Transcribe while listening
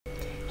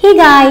Hey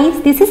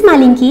guys, this is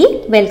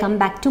Malinki. Welcome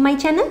back to my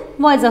channel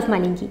Voice of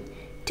Malinki.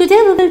 Today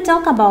we will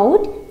talk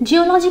about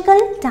geological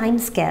time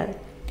scale.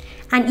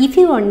 And if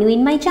you are new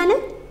in my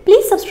channel,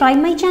 please subscribe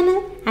my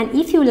channel, and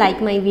if you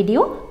like my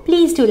video,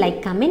 please do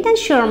like, comment and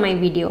share my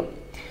video.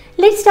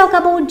 Let's talk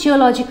about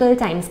geological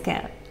time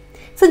scale.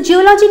 So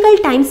geological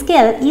time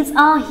scale is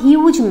a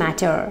huge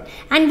matter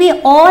and we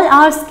all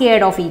are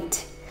scared of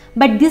it.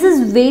 But this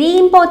is very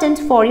important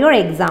for your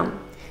exam.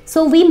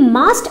 So we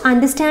must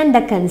understand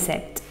the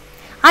concept.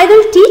 I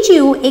will teach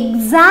you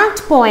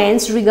exact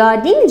points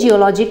regarding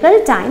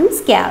geological time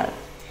scale.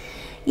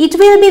 It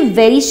will be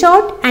very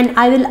short and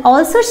I will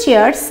also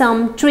share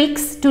some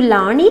tricks to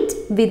learn it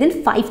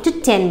within 5 to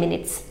 10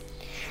 minutes.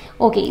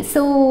 Okay,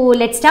 so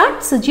let's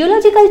start. So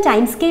geological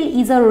time scale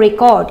is a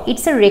record.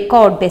 It's a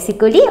record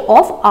basically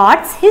of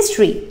Earth's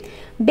history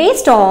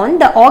based on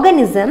the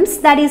organisms,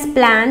 that is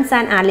plants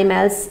and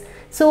animals.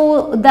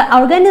 So the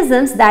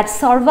organisms that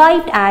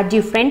survived at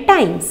different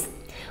times.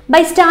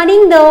 By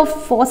studying the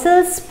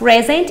fossils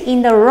present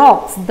in the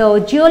rocks, the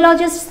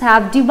geologists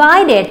have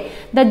divided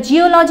the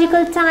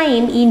geological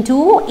time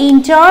into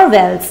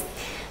intervals.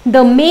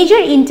 The major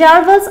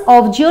intervals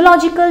of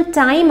geological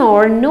time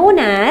are known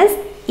as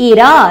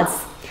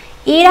eras.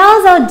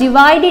 Eras are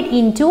divided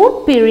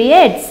into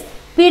periods.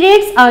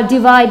 Periods are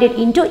divided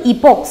into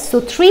epochs.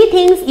 So three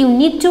things you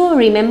need to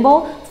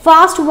remember.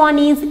 First one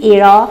is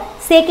era,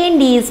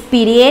 second is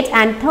period,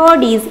 and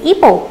third is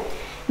epoch.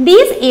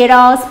 These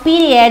eras,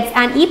 periods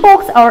and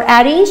epochs are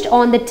arranged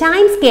on the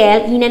time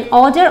scale in an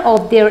order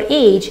of their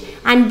age,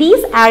 and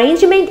this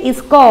arrangement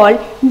is called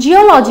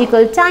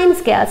geological time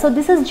scale. So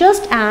this is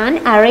just an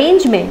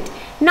arrangement.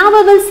 Now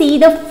we will see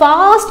the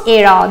first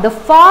era. The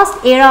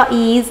first era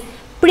is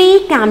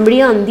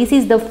Precambrian. This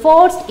is the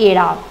first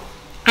era.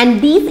 And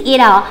this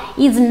era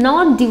is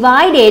not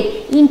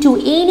divided into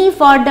any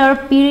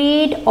further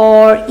period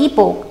or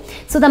epoch.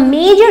 So the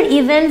major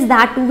events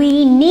that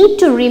we need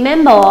to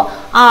remember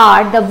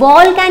are the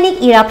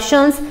volcanic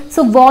eruptions.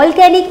 So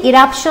volcanic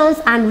eruptions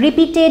and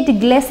repeated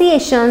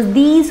glaciations,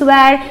 these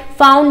were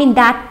found in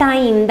that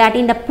time, that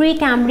in the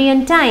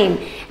Precambrian time.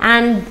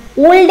 And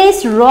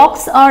oldest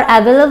rocks are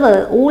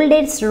available.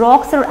 Oldest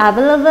rocks are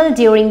available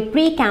during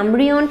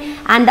Precambrian,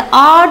 and the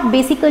earth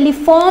basically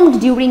formed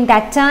during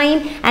that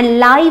time, and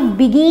life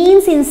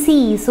begins in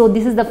sea. So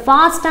this is the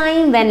first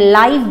time when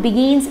life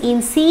begins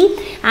in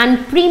sea,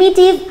 and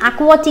primitive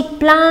aquatic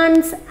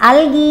plants,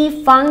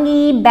 algae,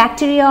 fungi,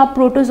 bacteria,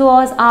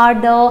 protozoas are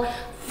the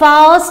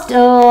first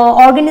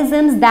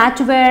organisms that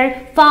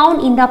were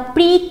found in the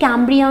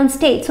Precambrian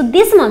state. So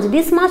this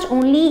much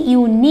only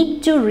you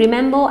need to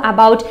remember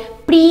about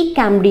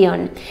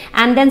Precambrian.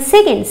 And then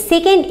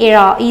second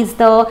era is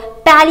the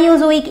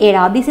Paleozoic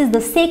era. This is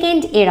the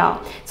second era.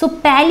 So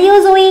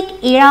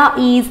Paleozoic era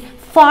is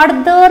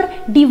further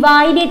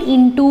divided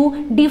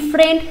into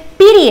different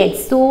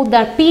periods. So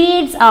the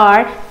periods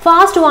are,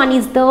 first one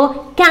is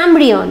the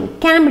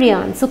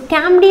Cambrian. So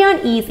Cambrian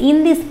is,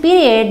 in this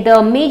period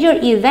the major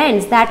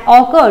events that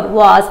occurred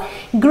was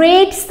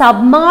great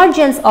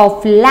submergence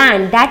of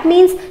land. That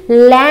means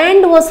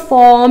land was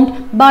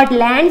formed but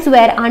lands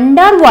were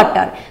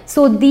underwater.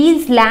 So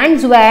these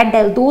lands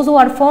were, those who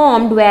are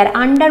formed were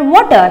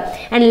underwater,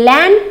 and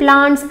land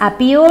plants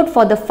appeared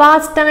for the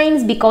first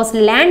times. Because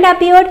land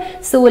appeared,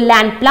 so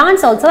land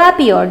plants also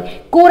appeared.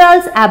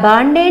 Corals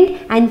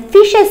abundant and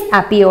fishes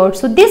appeared.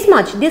 So this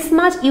much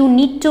you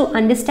need to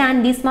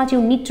understand, this much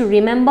you need to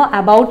remember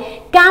about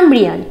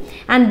Cambrian.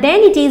 And then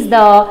it is the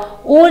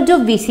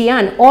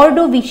Ordovician.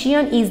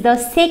 Ordovician is the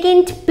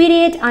second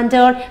period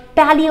under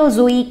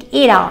Paleozoic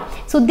era.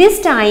 So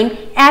this time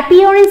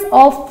appearance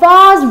of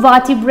first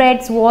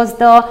vertebrates was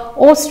the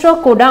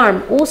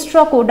Ostracoderm.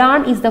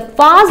 Ostracoderm is the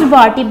first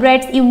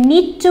vertebrates. You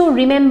need to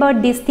remember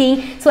this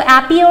thing. So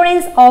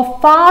appearance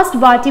of first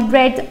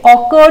vertebrates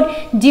occurred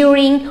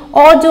during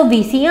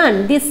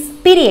Ordovician, this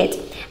period.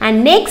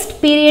 And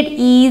next period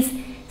is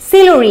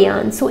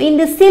Silurian. So in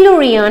the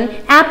Silurian,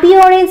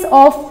 appearance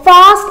of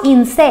first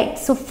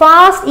insects. So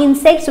first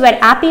insects were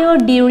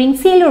appeared during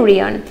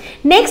Silurian.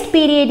 Next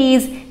period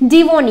is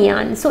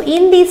Devonian. So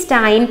in this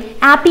time,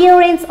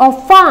 appearance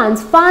of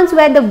ferns. Ferns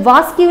were the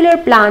vascular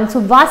plants.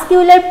 So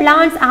vascular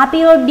plants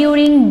appeared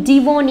during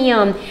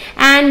Devonian.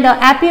 And the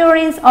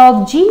appearance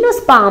of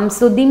gymnosperms.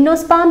 So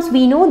gymnosperms,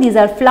 we know these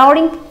are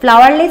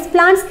flowerless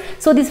plants.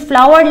 So these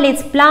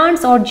flowerless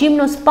plants or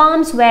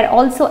gymnosperms were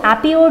also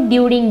appeared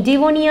during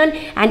Devonian.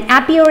 And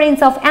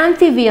appearance of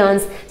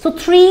amphibians. So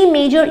three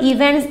major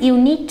events you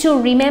need to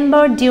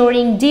remember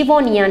during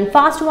Devonian.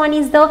 First one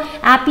is the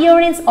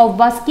appearance of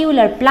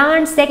vascular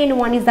plants, second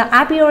one is the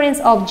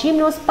appearance of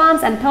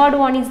gymnosperms, and third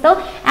one is the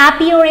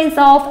appearance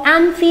of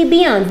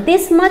amphibians.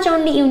 This much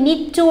only you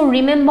need to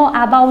remember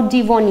about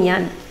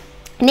Devonian.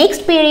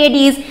 Next period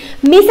is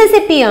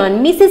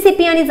Mississippian.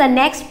 Mississippian is the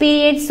next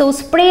period. So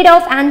spread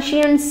of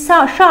ancient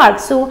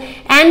sharks. So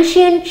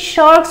ancient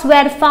sharks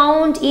were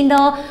found in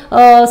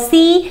the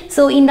sea.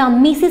 So in the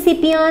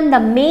Mississippian,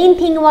 the main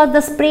thing was the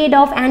spread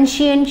of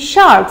ancient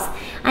sharks.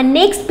 and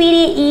next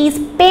period is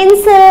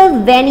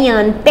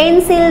Pennsylvanian.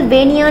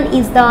 Pennsylvanian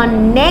is the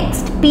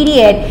next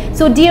period.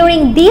 So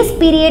during this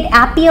period,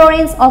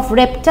 appearance of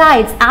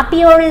reptiles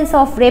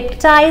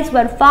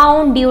were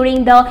found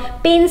during the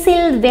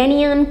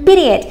Pennsylvanian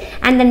period,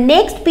 and the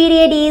next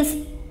period is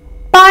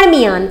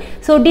Permian.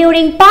 So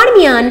during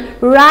Permian,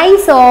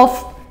 rise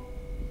of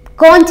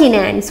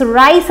continents,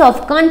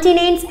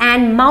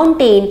 and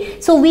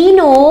mountain. So we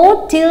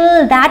know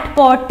till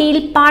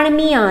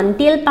Permian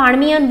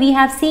we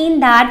have seen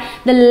that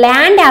the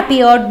land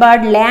appeared,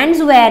 but lands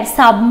were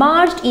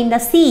submerged in the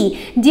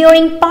sea.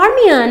 During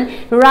Permian,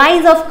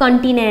 rise of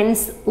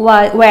continents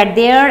were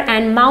there,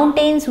 and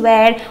mountains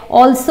were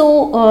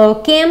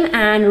also came,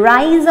 and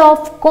rise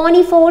of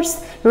conifers.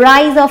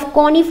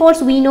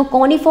 We know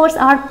conifers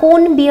are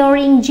cone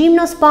bearing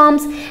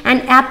gymnosperms,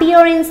 and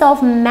appearance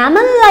of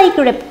mammal like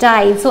reptiles.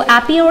 So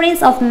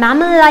appearance of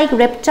mammal like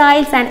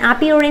reptiles and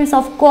appearance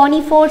of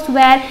conifers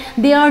were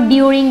there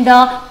during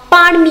the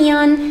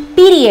Permian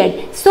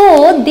period.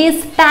 So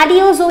this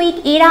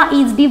Paleozoic era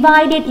is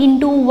divided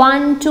into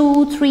 1,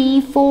 2,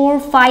 3, 4,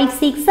 5,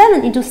 6,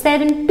 7 into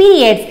 7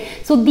 periods.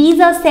 So these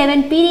are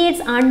 7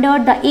 periods under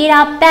the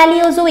era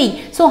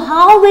Paleozoic. So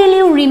how will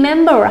you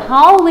remember?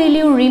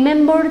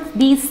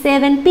 These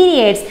 7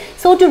 periods?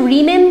 So to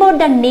remember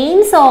the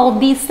names of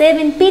these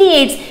 7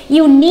 periods,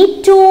 you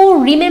need to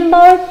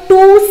remember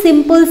two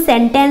simple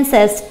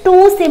sentences.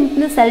 First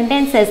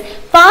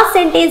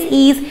sentence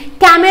is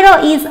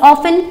camera is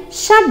often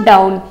shut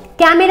down.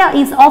 Camera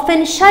is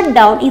often shut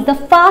down is the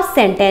first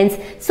sentence.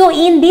 So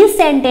in this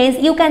sentence,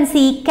 you can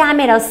see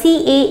camera,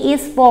 CA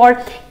is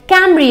for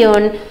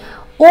Cambrian,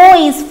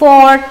 O is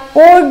for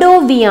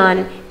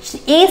Ordovician,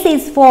 S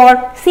is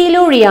for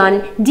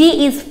Silurian,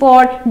 D is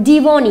for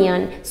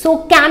Devonian.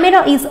 So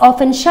camera is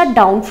often shut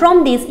down.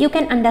 From this you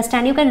can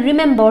understand, you can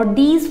remember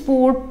these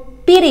 4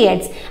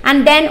 periods.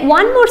 And then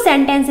one more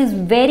sentence is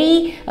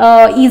very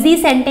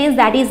easy sentence,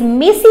 that is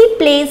Messi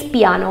plays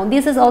piano.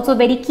 This is also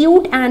very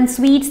cute and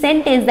sweet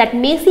sentence, that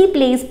Messi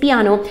plays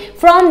piano.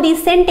 From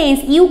this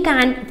sentence you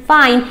can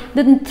find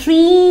the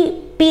 3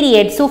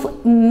 periods. So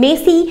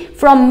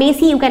from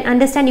Messi you can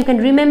understand, you can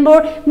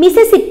remember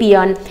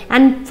Mississippian,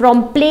 and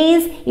from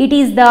plays it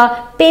is the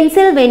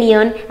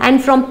Pennsylvanian,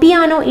 and from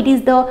piano it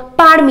is the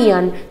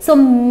Permian. So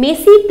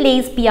Messi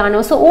plays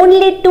piano. So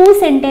only 2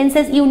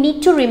 sentences you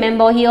need to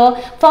remember here.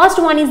 First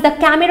one is the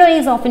camera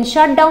is often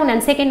shut down,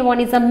 and second one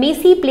is the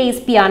Messi plays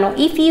piano.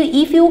 If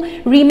you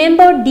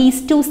remember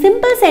these 2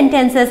 simple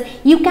sentences,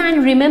 you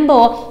can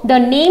remember the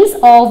names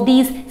of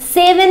these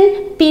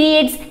 7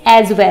 periods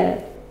as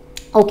well.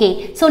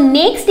 Okay, so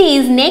next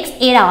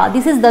era.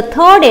 This is the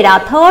third era.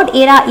 Third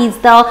era is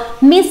the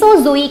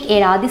Mesozoic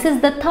era. This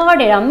is the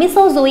third era,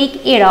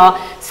 Mesozoic era.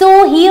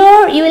 So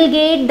here you will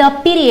get the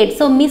period.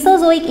 So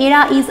Mesozoic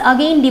era is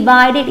again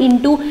divided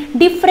into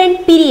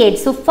different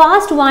periods. So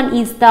first one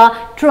is the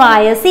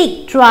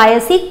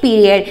Triassic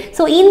period.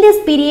 So in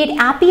this period,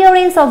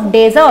 appearance of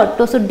desert.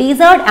 So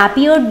desert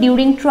appeared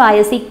during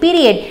Triassic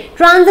period.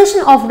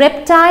 Transition of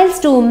reptiles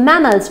to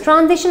mammals.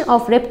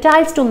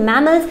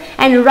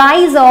 And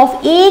rise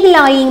of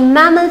egg-laying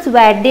mammals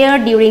were there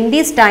during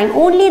this time.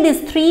 Only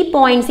these 3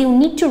 points you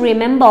need to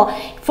remember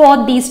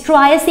for this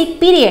Triassic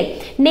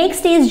period.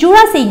 Next is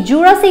Jurassic.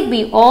 Jurassic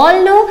we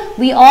all know,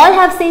 we all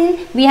have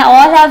seen, we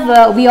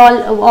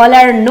all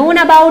are known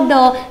about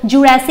the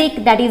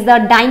Jurassic, that is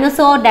the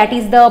dinosaur, that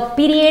is the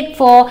period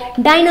for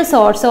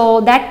dinosaurs.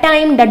 So that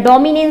time the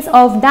dominance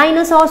of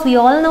dinosaurs we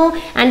all know,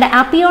 and the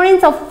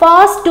appearance of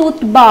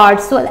fast-toothed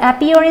birds. So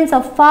appearance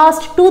of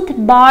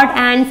fast-toothed bird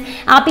and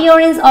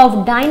appearance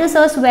of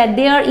dinosaurs were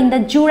there in the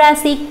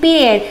Jurassic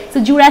period.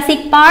 So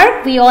Jurassic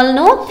Park we all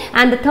know,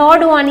 and the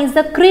third one is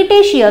the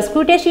Cretaceous.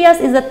 Cretaceous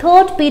is the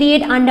third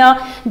period under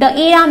the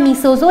era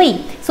Mesozoic.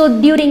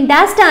 So during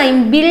that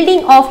time,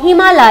 building of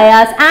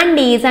Himalayas,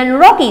 Andes and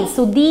Rockies.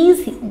 So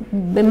these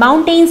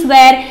mountains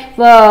were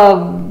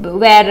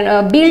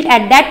built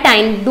at that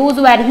time. Those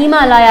were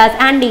Himalayas,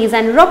 Andes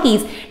and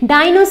Rockies.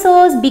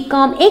 Dinosaurs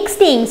become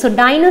extinct. So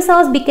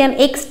dinosaurs became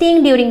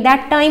extinct during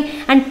that time,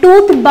 and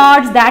toothed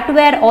birds that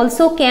were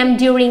also came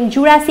during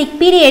Jurassic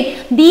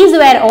period, these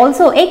were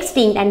also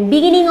extinct. And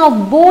beginning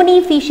of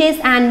bony fishes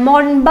and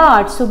modern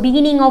birds. So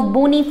beginning of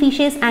bony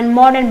fishes and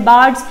modern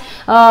birds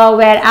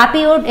were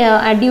appeared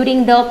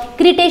during the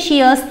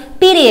Cretaceous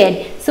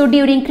period. So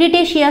during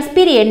Cretaceous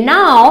period,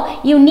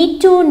 now you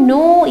need to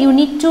know, you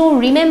need to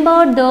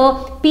remember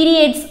the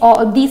periods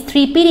of these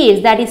 3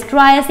 periods, that is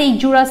Triassic,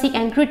 Jurassic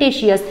and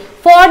Cretaceous.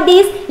 For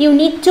this you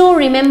need to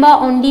remember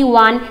only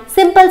one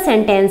simple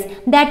sentence,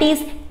 that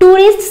is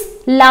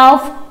tourists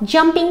love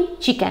jumping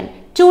chicken.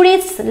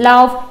 Tourists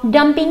love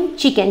jumping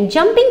chicken.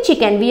 Jumping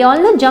chicken, we all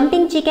know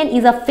jumping chicken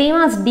is a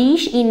famous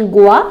dish in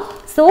Goa.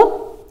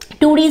 So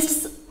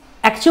tourists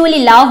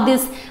actually love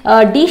this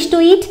dish to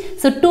eat.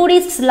 So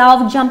tourists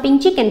love jumping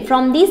chicken.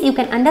 From this you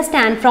can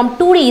understand, from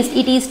tourist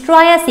it is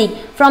Triassic,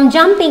 From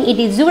jumping, it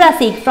is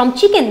Jurassic. From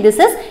chicken, this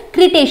is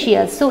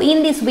Cretaceous. So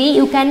in this way,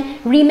 you can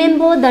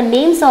remember the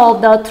names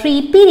of the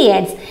 3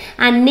 periods.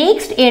 And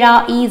next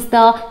era is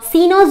the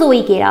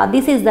Cenozoic Era.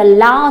 This is the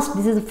last,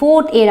 this is the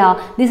 4th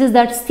era. This is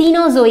the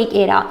Cenozoic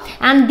Era.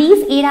 And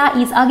this era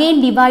is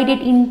again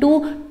divided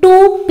into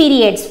 2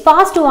 periods.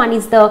 First one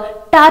is the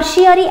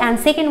Tertiary and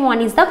second one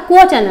is the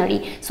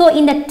Quaternary. So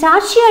in the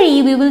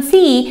Tertiary, we will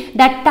see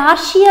that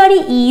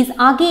Tertiary is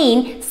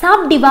again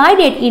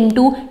subdivided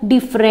into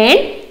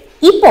different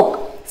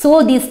epoch.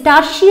 So this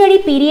Tertiary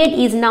period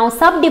is now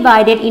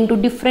subdivided into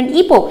different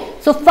epoch.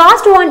 So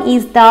first one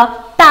is the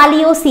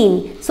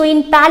Paleocene. So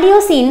in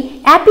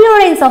Paleocene,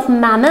 appearance of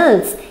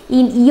mammals.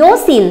 In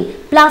Eocene,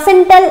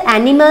 placental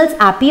animals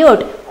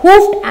appeared,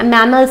 hoofed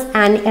mammals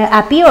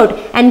appeared,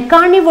 and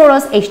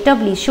carnivorous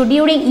established. So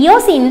during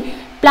Eocene,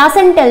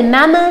 placental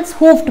mammals,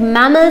 hoofed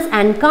mammals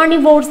and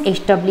carnivores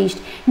established.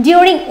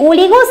 During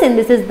Oligocene,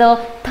 this is the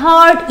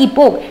 3rd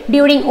epoch.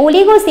 During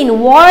Oligocene,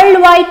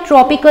 worldwide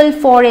tropical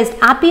forest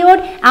appeared,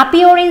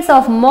 appearance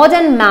of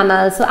modern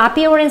mammals. So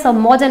appearance of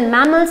modern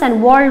mammals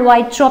and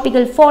worldwide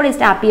tropical forest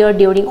appeared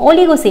during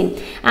Oligocene.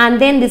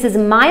 And then this is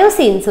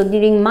Miocene. So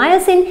during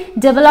Miocene,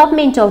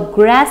 development of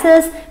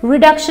grasses,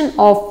 reduction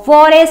of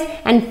forest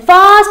and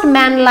fast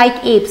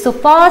man-like apes. So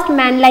fast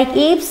man-like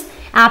apes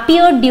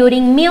appeared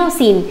during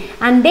Miocene.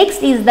 And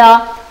next is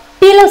the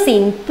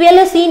Paleocene.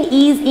 Paleocene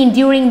is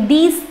during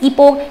this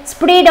epoch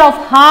spread of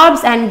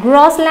herbs and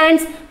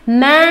grasslands,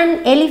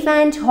 man,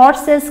 elephant,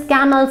 horses,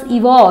 camels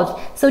evolved.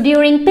 So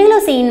during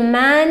Paleocene,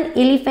 man,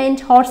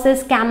 elephant,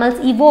 horses, camels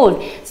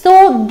evolved.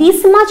 So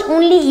this much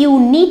only you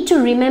need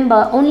to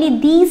remember, only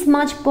these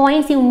much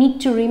points you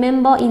need to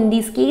remember in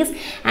this case.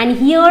 And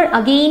here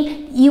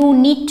again you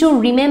need to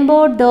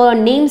remember the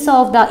names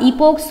of the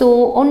epoch.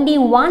 So only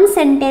one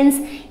sentence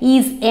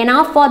is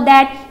enough for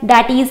that.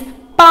 That is,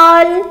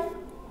 Pearl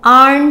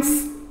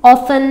earns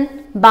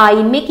often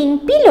by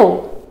making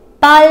pillow.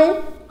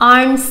 Pearl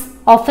earns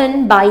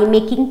often by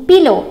making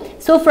pillow.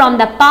 So from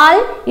the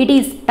pearl, it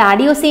is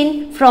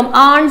Paleocene. From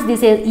earns,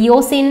 this is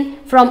Eocene.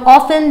 From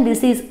often,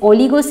 this is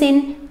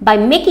Oligocene. By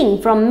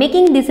making, from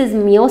making, this is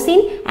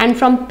Miocene. And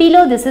from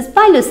pillow, this is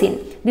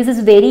Paleocene. This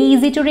is very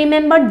easy to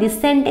remember. This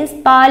sentence,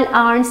 pearl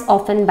earns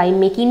often by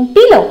making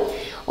pillow.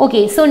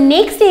 Okay, so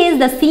next is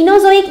the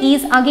Cenozoic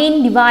is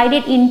again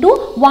divided into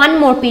one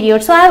more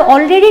period. So I have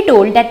already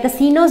told that the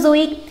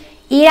Cenozoic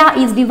era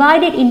is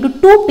divided into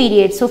 2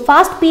 periods. So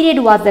first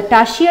period was the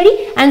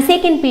Tertiary and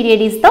second period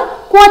is the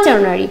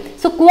Quaternary.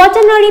 So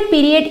Quaternary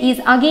period is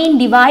again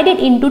divided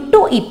into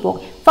 2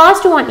 epochs.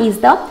 First one is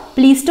the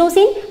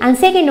Pleistocene and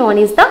second one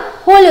is the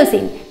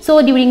Holocene. So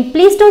during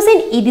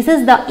Pleistocene, this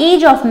is the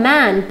age of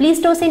man.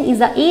 Pleistocene is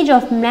the age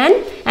of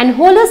man, and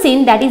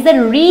Holocene, that is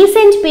the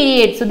recent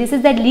period. So this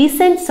is the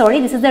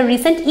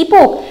recent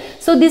epoch.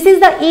 So this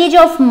is the age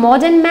of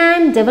modern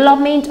man,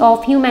 development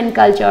of human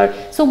culture.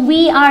 So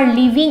we are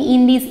living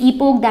in this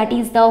epoch, that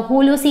is the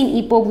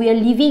Holocene epoch. We are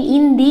living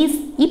in this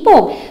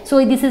epoch.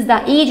 So this is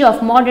the age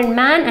of modern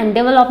man and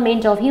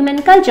development of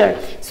human culture.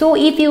 So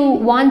if you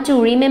want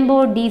to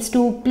remember these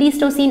two,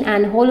 Pleistocene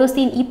and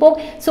Holocene epoch,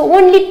 so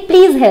only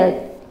please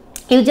help.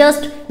 You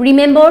just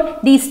remember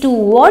these 2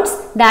 words,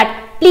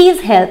 that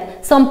please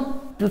help.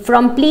 So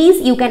from please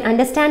you can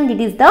understand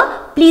it is the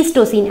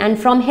Pleistocene, and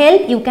from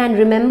help you can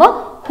remember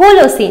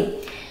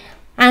Holocene.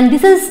 And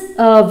this is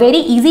very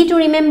easy to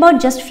remember,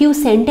 just few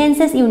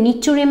sentences you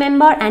need to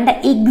remember, and the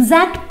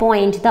exact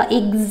point, the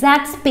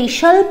exact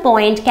special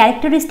point,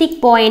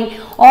 characteristic point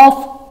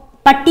of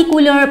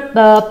particular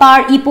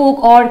per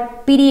epoch or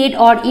period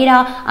or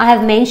era I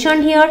have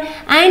mentioned here.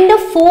 And the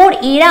 4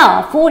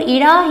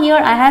 era here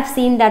I have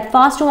seen that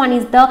first one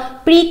is the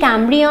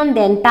Precambrian,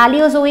 then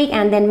Paleozoic,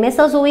 and then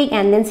Mesozoic,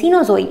 and then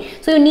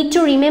Cenozoic. So you need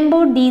to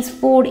remember these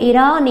 4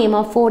 era, name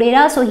of 4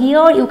 era. So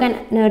here you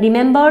can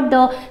remember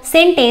the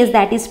sentence,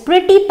 that is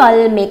pretty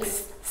pearl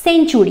makes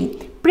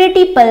century.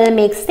 Pretty pearl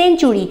makes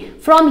century.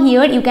 From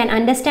here you can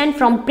understand,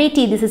 from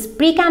pretty this is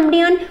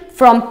Precambrian,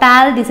 from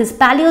pal this is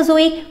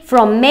Paleozoic,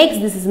 from makes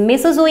this is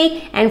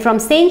Mesozoic, and from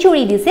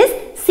century this is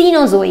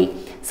Cenozoic.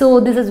 So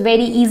this is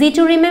very easy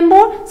to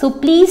remember. So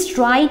please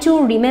try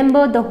to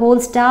remember the whole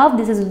stuff.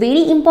 This is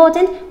very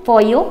important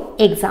for your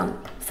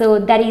exam. So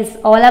that is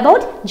all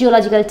about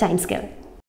geological time scale.